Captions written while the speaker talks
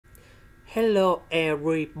Hello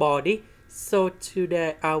everybody. So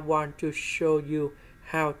today I want to show you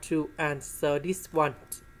how to answer this one.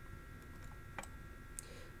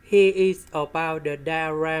 Here is about the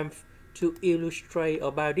diagram to illustrate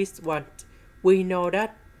about this one. We know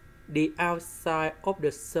that the outside of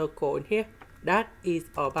the circle in here, that is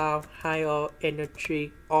about higher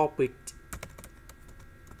energy orbit.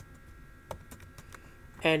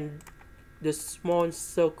 And the small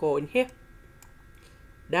circle in here,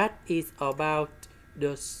 that is about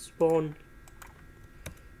the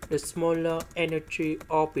smaller energy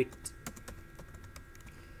orbit.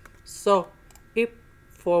 So if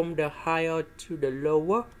from the higher to the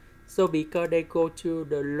lower, so because they go to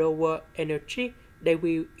the lower energy, they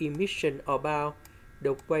will emission about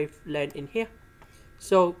the wavelength in here.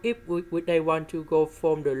 So if they want to go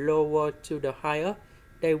from the lower to the higher,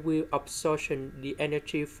 they will absorption the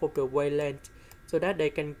energy from the wavelength, so that they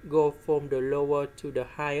can go from the lower to the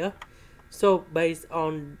higher. So based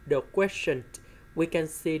on the question, we can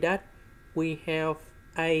see that we have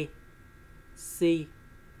A, C,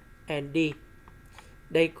 and D.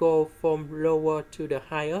 They go from lower to the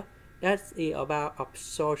higher. That's about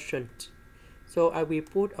absorption. So I will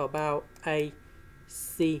put about A,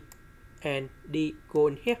 C, and D go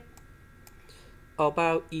in here.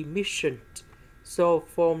 About emission. So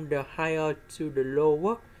from the higher to the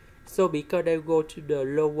lower. So because they go to the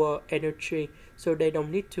lower energy, so they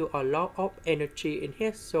don't need to a lot of energy in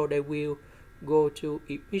here, so they will go to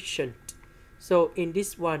emission. So in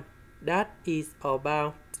this one, that is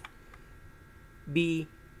about B,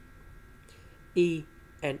 E,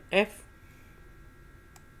 and F.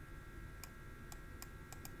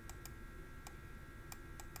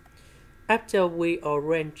 After we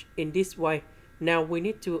arrange in this way, now we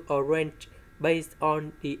need to arrange based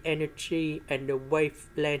on the energy and the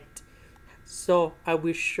wavelength. So I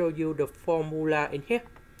will show you the formula in here.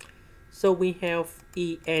 So we have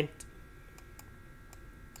En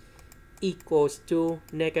equals to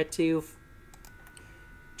negative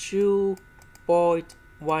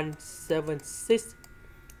 2.176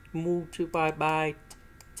 multiplied by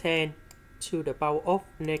 10 to the power of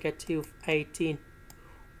negative 18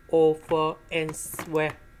 over n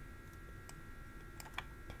squared.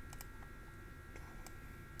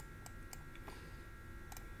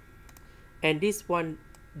 And this one,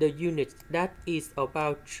 the unit, that is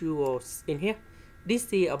about joules in here.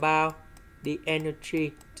 This is about the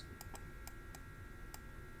energy.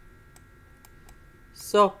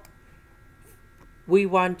 So we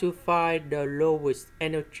want to find the lowest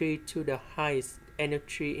energy to the highest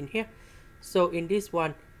energy in here. So in this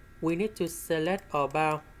one, we need to select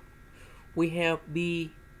about, we have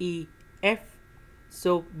B, E, F.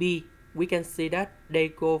 So B, we can see that they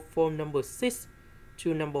go from number 6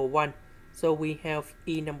 to number 1. So we have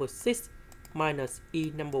E number 6 minus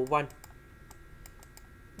E number 1.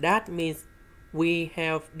 That means we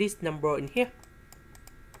have this number in here.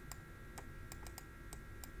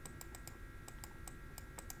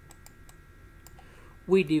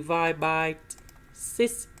 We divide by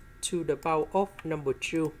 6 to the power of number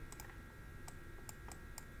 2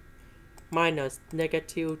 minus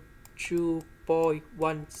negative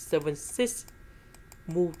 2.176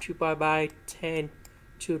 multiplied by 10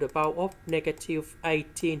 to the power of negative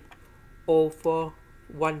 18 over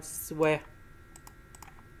 1 square.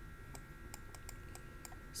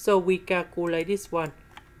 So we calculate this one,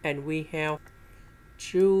 and we have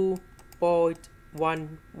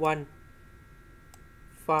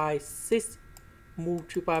 2.1156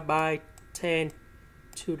 multiplied by 10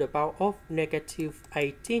 to the power of negative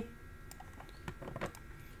 18.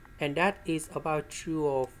 And that is about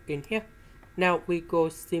joule in here. Now we go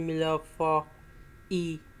similar for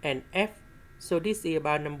E and F. So this is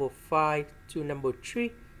about number 5 to number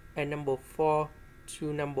 3 and number 4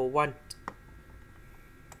 to number 1.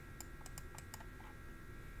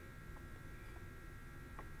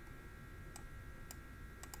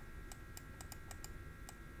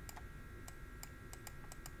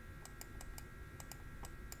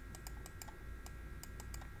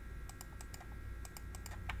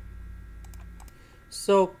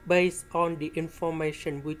 So based on the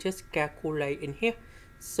information we just calculate in here,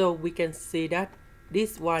 so we can see that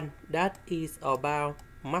this one, that is about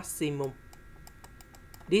maximum.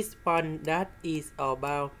 This one, that is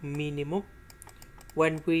about minimum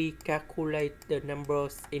when we calculate the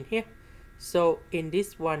numbers in here. So in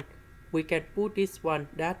this one, we can put this one,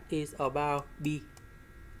 that is about B.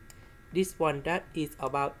 This one, that is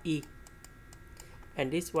about E.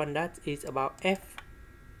 And this one, that is about F.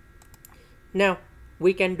 Now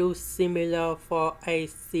we can do similar for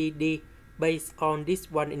ACD based on this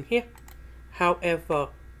one in here. However,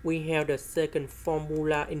 we have the second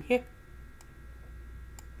formula in here.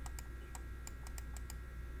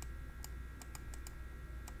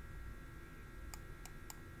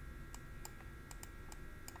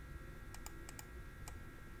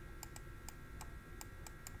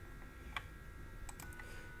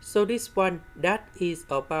 So this one, that is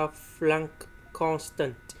about Planck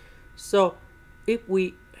constant. So if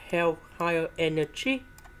we have higher energy,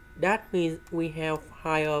 that means we have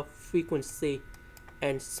higher frequency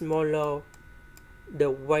and smaller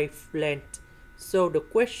the wavelength. So the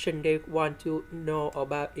question they want to know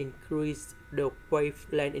about increase the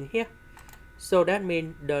wavelength in here. So that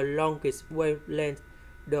means the longest wavelength,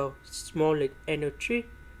 the smallest energy,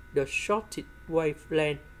 the shortest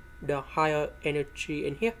wavelength, the higher energy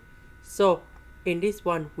in here. So in this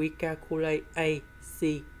one we calculate A,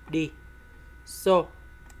 C, D. So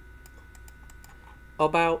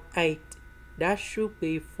about 8, that should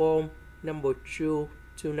be from number 2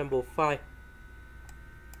 to number 5.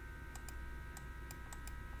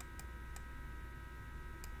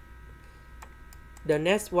 The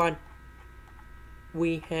next one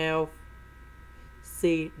we have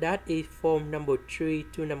C, that is from number 3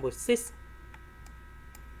 to number 6.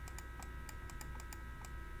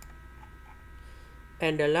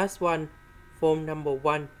 And the last one from number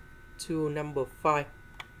 1 to number 5.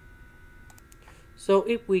 So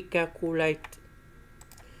if we calculate,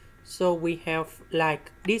 so we have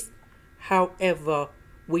like this. However,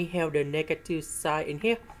 we have the negative sign in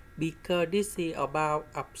here because this is about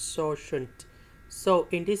absorption. So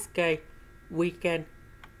in this case, we can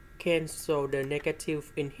cancel the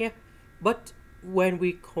negative in here. But when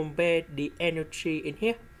we compare the energy in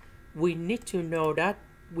here, we need to know that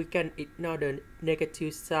we can ignore the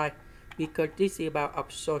negative side because this is about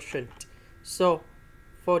absorption. So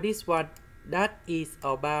for this one, that is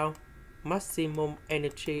about maximum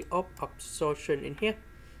energy of absorption in here.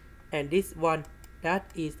 And this one, that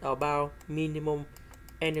is about minimum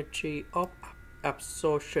energy of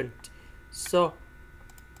absorption. So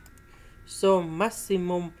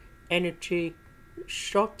maximum energy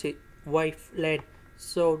shortest wavelength,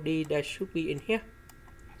 so D, that should be in here.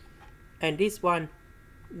 And this one,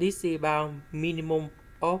 this is about minimum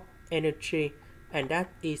of energy, and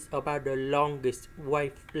that is about the longest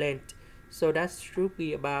wavelength, so that should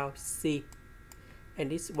be about C. And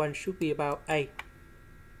this one should be about A.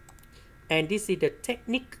 And this is the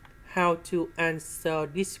technique how to answer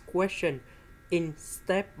this question in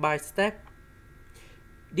step by step.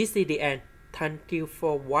 This is the end. Thank you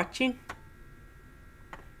for watching.